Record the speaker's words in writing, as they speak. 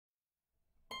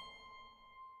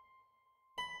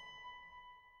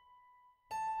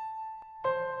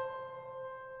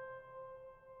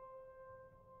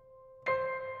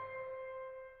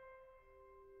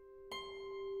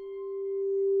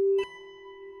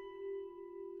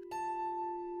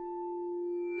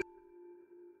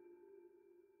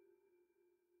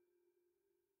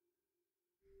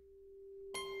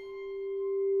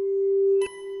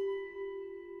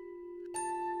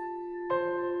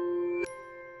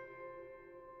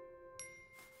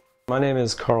My name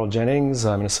is Carl Jennings.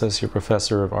 I'm an associate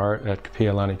professor of art at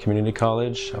Kapi'olani Community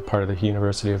College, a part of the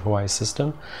University of Hawaii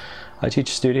system. I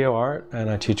teach studio art and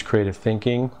I teach creative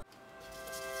thinking.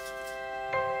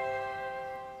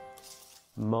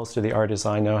 Most of the artists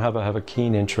I know have a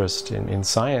keen interest in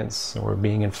science or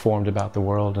being informed about the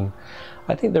world, and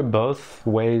I think they're both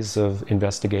ways of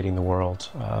investigating the world.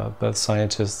 Both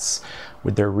scientists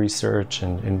with their research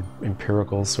and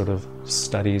empirical sort of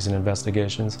studies and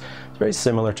investigations. It's very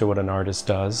similar to what an artist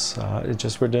does, it's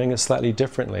just we're doing it slightly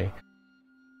differently.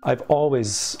 I've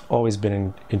always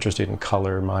been interested in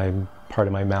color. Part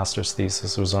of my master's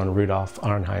thesis was on Rudolf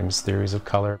Arnheim's theories of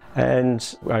color.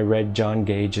 And I read John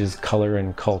Gage's Color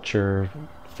and Culture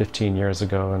 15 years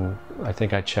ago, and I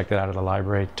think I checked it out at the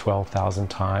library 12,000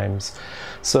 times.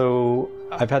 So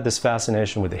I've had this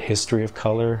fascination with the history of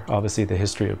color, obviously the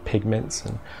history of pigments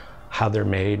and how they're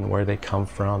made and where they come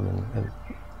from, and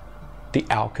the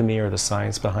alchemy or the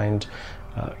science behind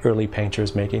early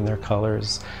painters making their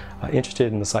colors.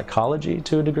 Interested in the psychology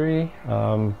to a degree.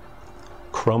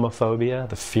 Chromophobia,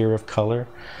 the fear of color.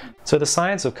 So the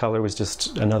science of color was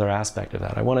just another aspect of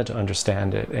that. I wanted to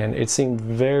understand it, and it seemed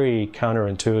very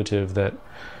counterintuitive that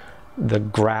the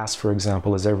grass, for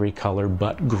example, is every color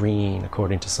but green,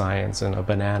 according to science, and a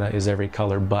banana is every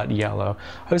color but yellow.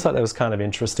 I always thought that was kind of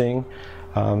interesting.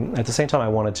 At the same time, I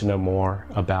wanted to know more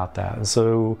about that, and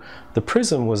so the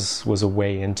prism was a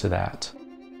way into that.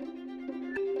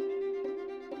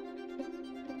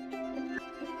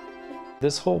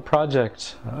 This whole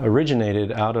project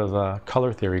originated out of a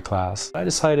color theory class. I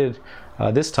decided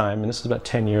this time, and this was about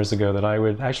 10 years ago, that I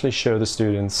would actually show the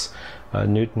students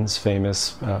Newton's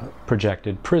famous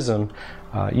projected prism,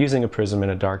 using a prism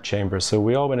in a dark chamber. So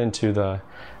we all went into the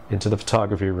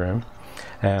photography room,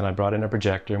 and I brought in a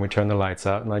projector and we turned the lights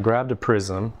out, and I grabbed a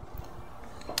prism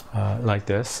like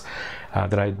this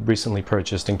that I recently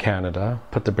purchased in Canada,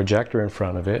 put the projector in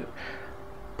front of it,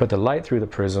 put the light through the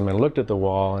prism and looked at the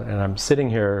wall, and I'm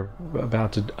sitting here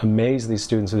about to amaze these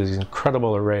students with this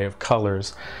incredible array of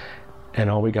colors, and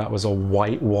all we got was a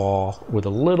white wall with a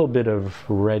little bit of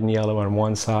red and yellow on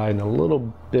one side and a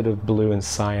little bit of blue and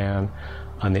cyan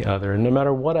on the other. And no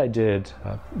matter what I did,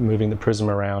 moving the prism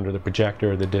around or the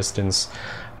projector or the distance,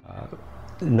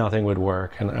 nothing would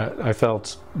work. And I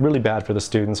felt really bad for the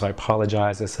students, so I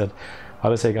apologized. I said,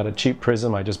 obviously I got a cheap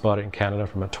prism, I just bought it in Canada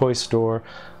from a toy store.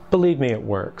 Believe me, it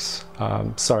works.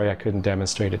 Sorry I couldn't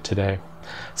demonstrate it today.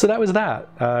 So that was that.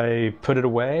 I put it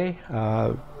away,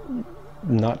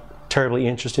 not terribly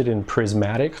interested in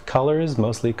prismatic colors,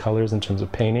 mostly colors in terms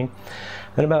of painting.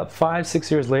 Then about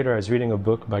 5-6 years later, I was reading a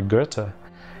book by Goethe,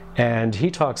 and he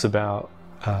talks about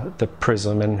the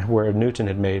prism and where Newton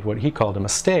had made what he called a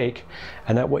mistake,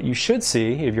 and that what you should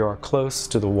see if you are close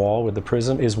to the wall with the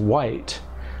prism is white,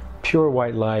 pure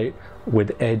white light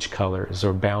with edge colors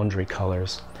or boundary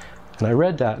colors. And I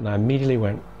read that and I immediately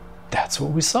went, that's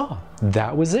what we saw.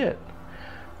 That was it.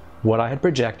 What I had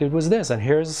projected was this. And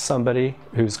here's somebody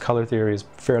whose color theory is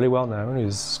fairly well known,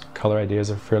 whose color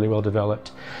ideas are fairly well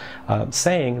developed,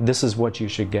 saying this is what you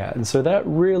should get. And so that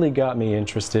really got me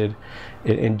interested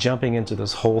in jumping into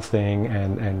this whole thing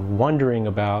and wondering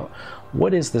about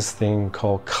what is this thing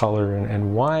called color,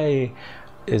 and why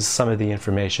is some of the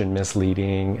information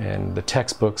misleading and the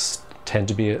textbooks tend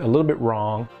to be a little bit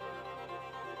wrong.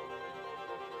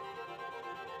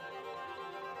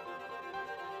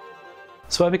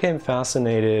 So I became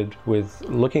fascinated with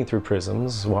looking through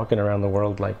prisms, walking around the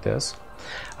world like this.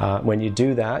 When you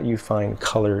do that, you find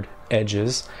colored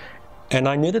edges, and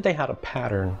I knew that they had a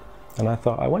pattern. And I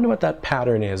thought, I wonder what that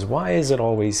pattern is. Why is it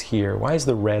always here? Why is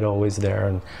the red always there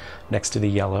and next to the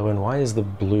yellow? And why is the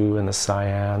blue and the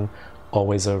cyan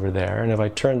always over there? And if I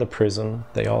turn the prism,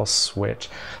 they all switch.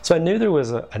 So I knew there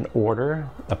was an order,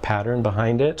 a pattern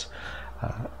behind it.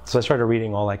 So I started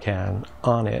reading all I can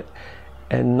on it.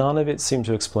 And none of it seemed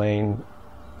to explain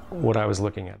what I was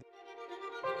looking at.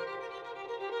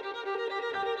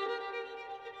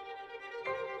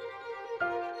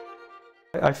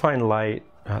 I find light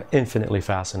infinitely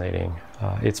fascinating.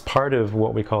 It's part of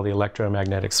what we call the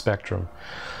electromagnetic spectrum,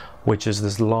 which is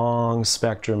this long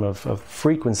spectrum of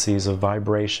frequencies of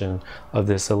vibration of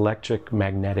this electric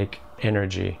magnetic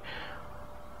energy.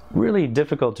 Really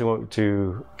difficult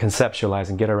to conceptualize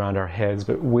and get around our heads,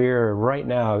 but we're right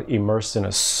now immersed in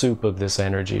a soup of this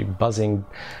energy, buzzing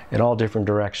in all different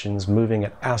directions, moving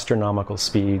at astronomical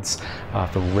speeds,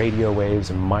 from radio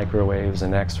waves and microwaves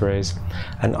and X-rays.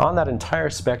 And on that entire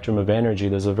spectrum of energy,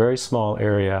 there's a very small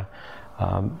area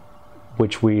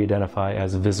which we identify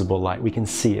as visible light. We can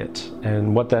see it.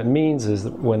 And what that means is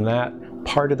that when that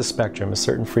part of the spectrum, a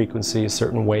certain frequency, a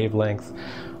certain wavelength,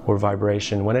 or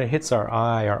vibration, when it hits our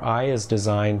eye is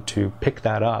designed to pick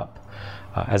that up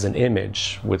as an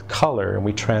image with color, and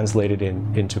we translate it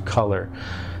into color.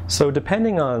 So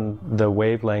depending on the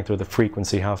wavelength or the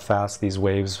frequency, how fast these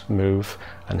waves move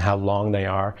and how long they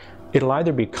are, it'll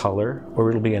either be color, or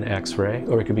it'll be an X-ray,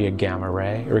 or it could be a gamma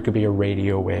ray, or it could be a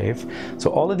radio wave.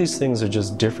 So all of these things are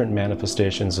just different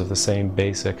manifestations of the same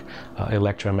basic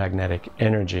electromagnetic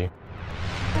energy.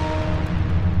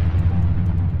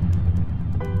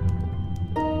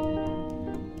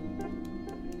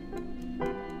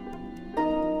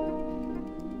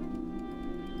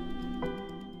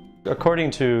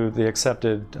 According to the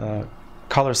accepted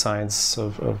color science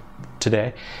of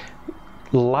today,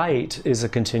 light is a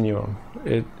continuum.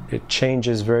 It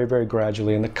changes very, very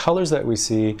gradually, and the colors that we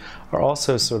see are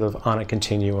also sort of on a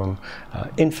continuum,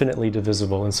 infinitely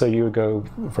divisible. And so you would go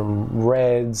from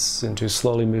reds into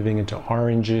slowly moving into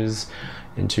oranges,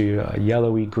 into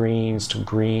yellowy greens to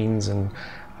greens, and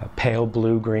pale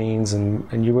blue greens,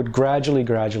 and you would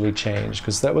gradually change,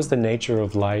 because that was the nature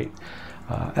of light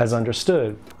as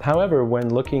understood. However,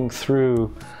 when looking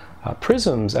through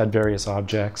prisms at various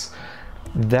objects,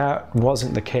 that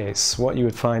wasn't the case. What you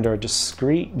would find are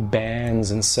discrete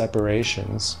bands and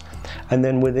separations, and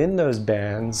then within those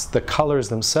bands, the colors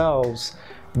themselves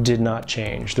did not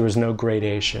change. There was no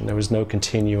gradation, there was no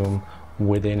continuum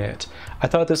within it. I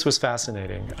thought this was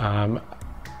fascinating.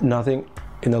 Nothing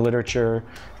in the literature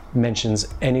mentions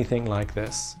anything like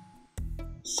this.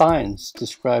 Science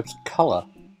describes color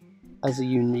as a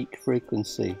unique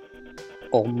frequency,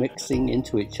 all mixing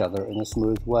into each other in a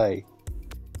smooth way.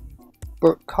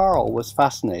 But Carl was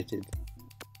fascinated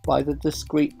by the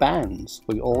discrete bands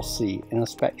we all see in a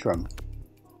spectrum.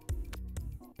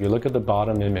 If you look at the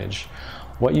bottom image,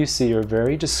 what you see are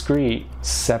very discrete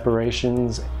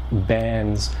separations,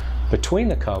 bands between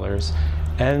the colors,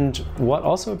 and what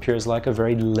also appears like a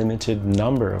very limited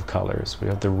number of colors. We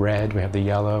have the red, we have the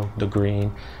yellow, the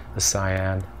green, the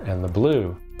cyan, and the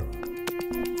blue.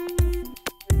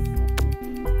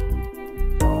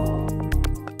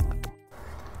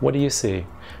 What do you see?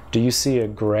 Do you see a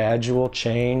gradual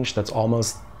change that's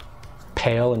almost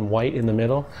pale and white in the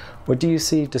middle? Or do you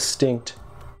see distinct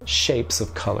shapes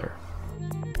of color?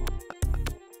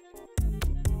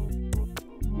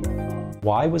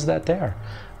 Why was that there?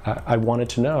 I wanted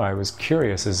to know. I was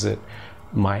curious. Is it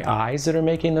my eyes that are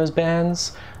making those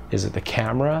bands? Is it the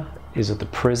camera? Is it the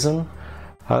prism?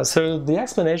 So the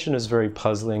explanation is very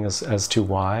puzzling as to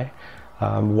why.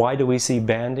 Why do we see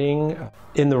banding?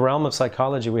 In the realm of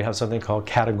psychology, we have something called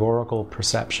categorical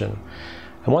perception.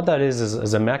 And what that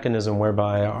is a mechanism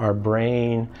whereby our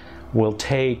brain will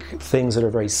take things that are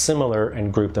very similar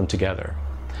and group them together.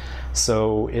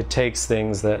 So it takes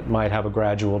things that might have a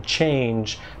gradual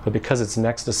change, but because it's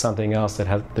next to something else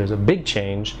there's a big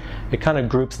change, it kind of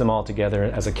groups them all together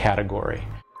as a category.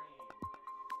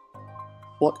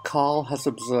 What Carl has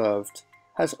observed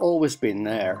has always been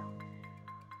there,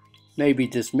 maybe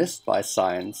dismissed by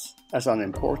science as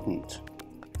unimportant,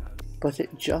 but it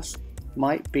just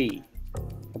might be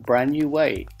a brand new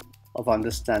way of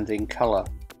understanding color.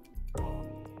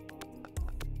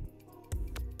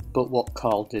 But what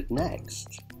Carl did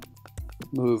next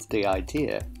moved the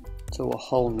idea to a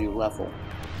whole new level.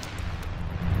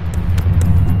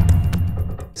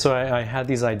 So I had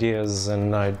these ideas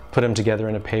and I put them together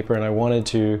in a paper, and I wanted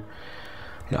to,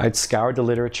 I'd scoured the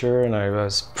literature and I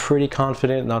was pretty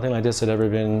confident nothing like this had ever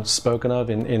been spoken of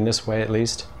in this way, at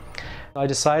least. I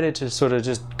decided to sort of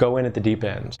just go in at the deep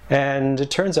end. And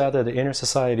it turns out that the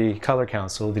Inter-Society Color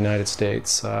Council of the United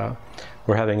States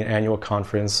we're having an annual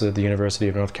conference at the University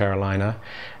of North Carolina,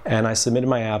 and I submitted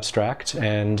my abstract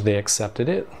and they accepted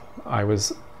it. I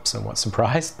was somewhat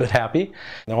surprised but happy.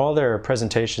 And all their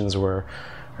presentations were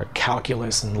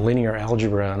calculus and linear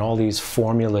algebra and all these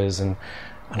formulas, and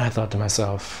I thought to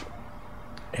myself,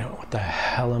 what the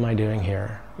hell am I doing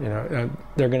here?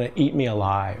 They're going to eat me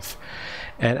alive.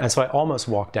 And so I almost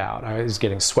walked out. I was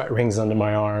getting sweat rings under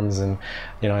my arms, and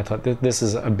I thought, this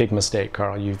is a big mistake,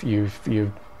 Carl.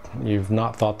 You've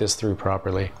not thought this through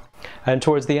properly. And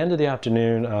towards the end of the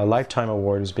afternoon, a Lifetime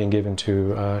Award was being given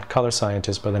to a color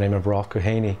scientist by the name of Rolf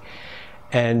Koehne.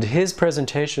 And his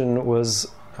presentation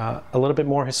was a little bit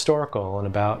more historical and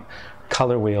about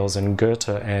color wheels and Goethe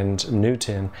and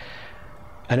Newton.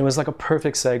 And it was like a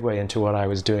perfect segue into what I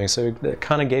was doing. So it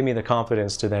kind of gave me the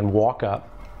confidence to then walk up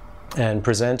and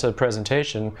present a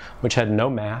presentation which had no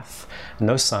math,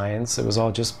 no science. It was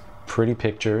all just pretty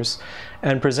pictures,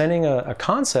 and presenting a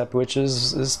concept which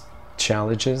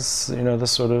challenges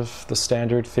the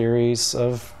standard theories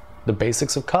of the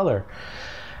basics of color,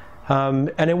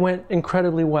 and it went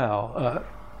incredibly well.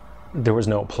 there was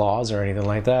no applause or anything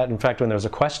like that. In fact, when there was a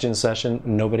question session,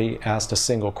 nobody asked a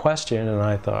single question, and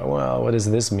I thought, well, what does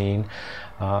this mean?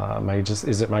 Am I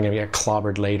going to get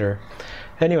clobbered later?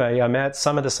 Anyway, I met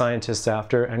some of the scientists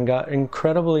after and got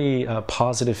incredibly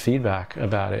positive feedback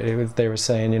about it. They were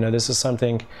saying, you know, this is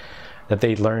something that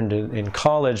they learned in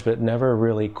college but never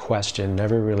really questioned,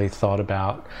 never really thought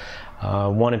about.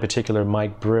 One in particular,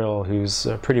 Mike Brill, who's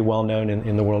pretty well known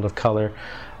in the world of color,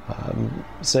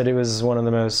 said it was one of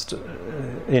the most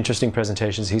interesting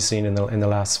presentations he's seen in the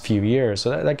last few years. So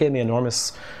that gave me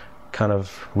enormous kind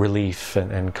of relief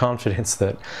and confidence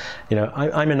that, you know,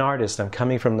 I'm an artist. I'm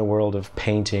coming from the world of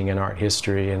painting and art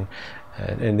history,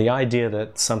 and the idea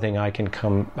that something I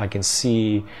can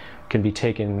see can be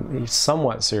taken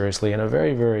somewhat seriously in a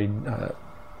very, very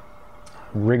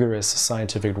rigorous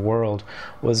scientific world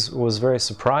was very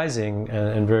surprising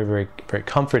and very, very, very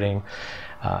comforting.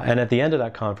 And at the end of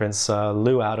that conference,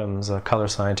 Lou Adams, a color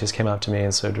scientist, came up to me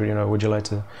and said, you know, would you like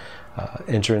to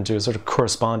enter into a sort of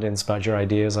correspondence about your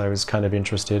ideas? I was kind of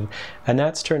interested. And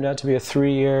that's turned out to be a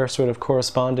 3-year sort of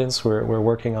correspondence. We're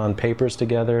working on papers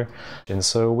together. And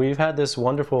so we've had this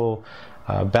wonderful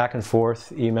back and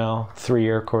forth email,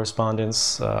 3-year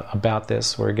correspondence about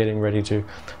this. We're getting ready to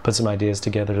put some ideas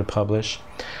together to publish.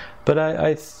 But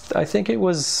I think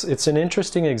it's an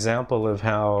interesting example of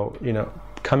how, you know,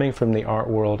 coming from the art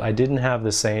world, I didn't have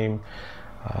the same,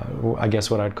 I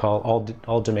guess what I'd call,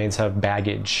 all domains have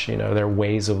baggage, you know, their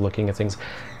ways of looking at things.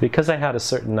 Because I had a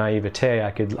certain naivete,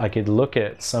 I could look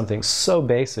at something so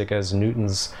basic as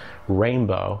Newton's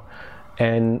rainbow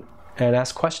and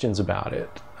ask questions about it.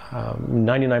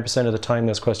 99% of the time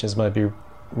those questions might be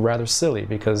rather silly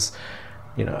because,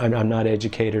 you know, I'm not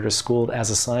educated or schooled as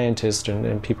a scientist,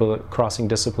 and people crossing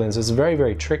disciplines is very,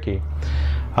 very tricky.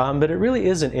 But it really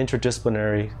is an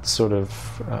interdisciplinary sort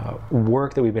of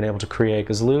work that we've been able to create,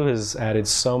 because Lou has added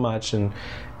so much and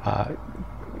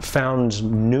found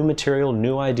new material,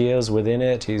 new ideas within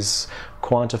it. He's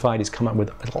quantified, he's come up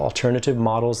with alternative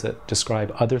models that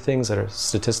describe other things that are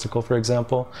statistical, for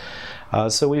example.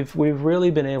 So we've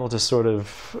really been able to sort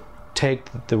of take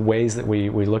the ways that we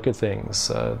look at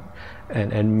things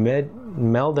and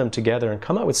meld them together and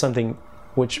come up with something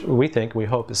which we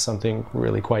hope is something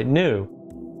really quite new.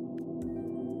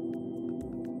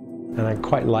 And I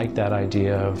quite like that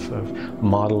idea of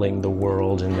modeling the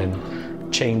world and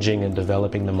then changing and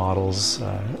developing the models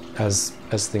as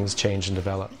things change and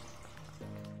develop.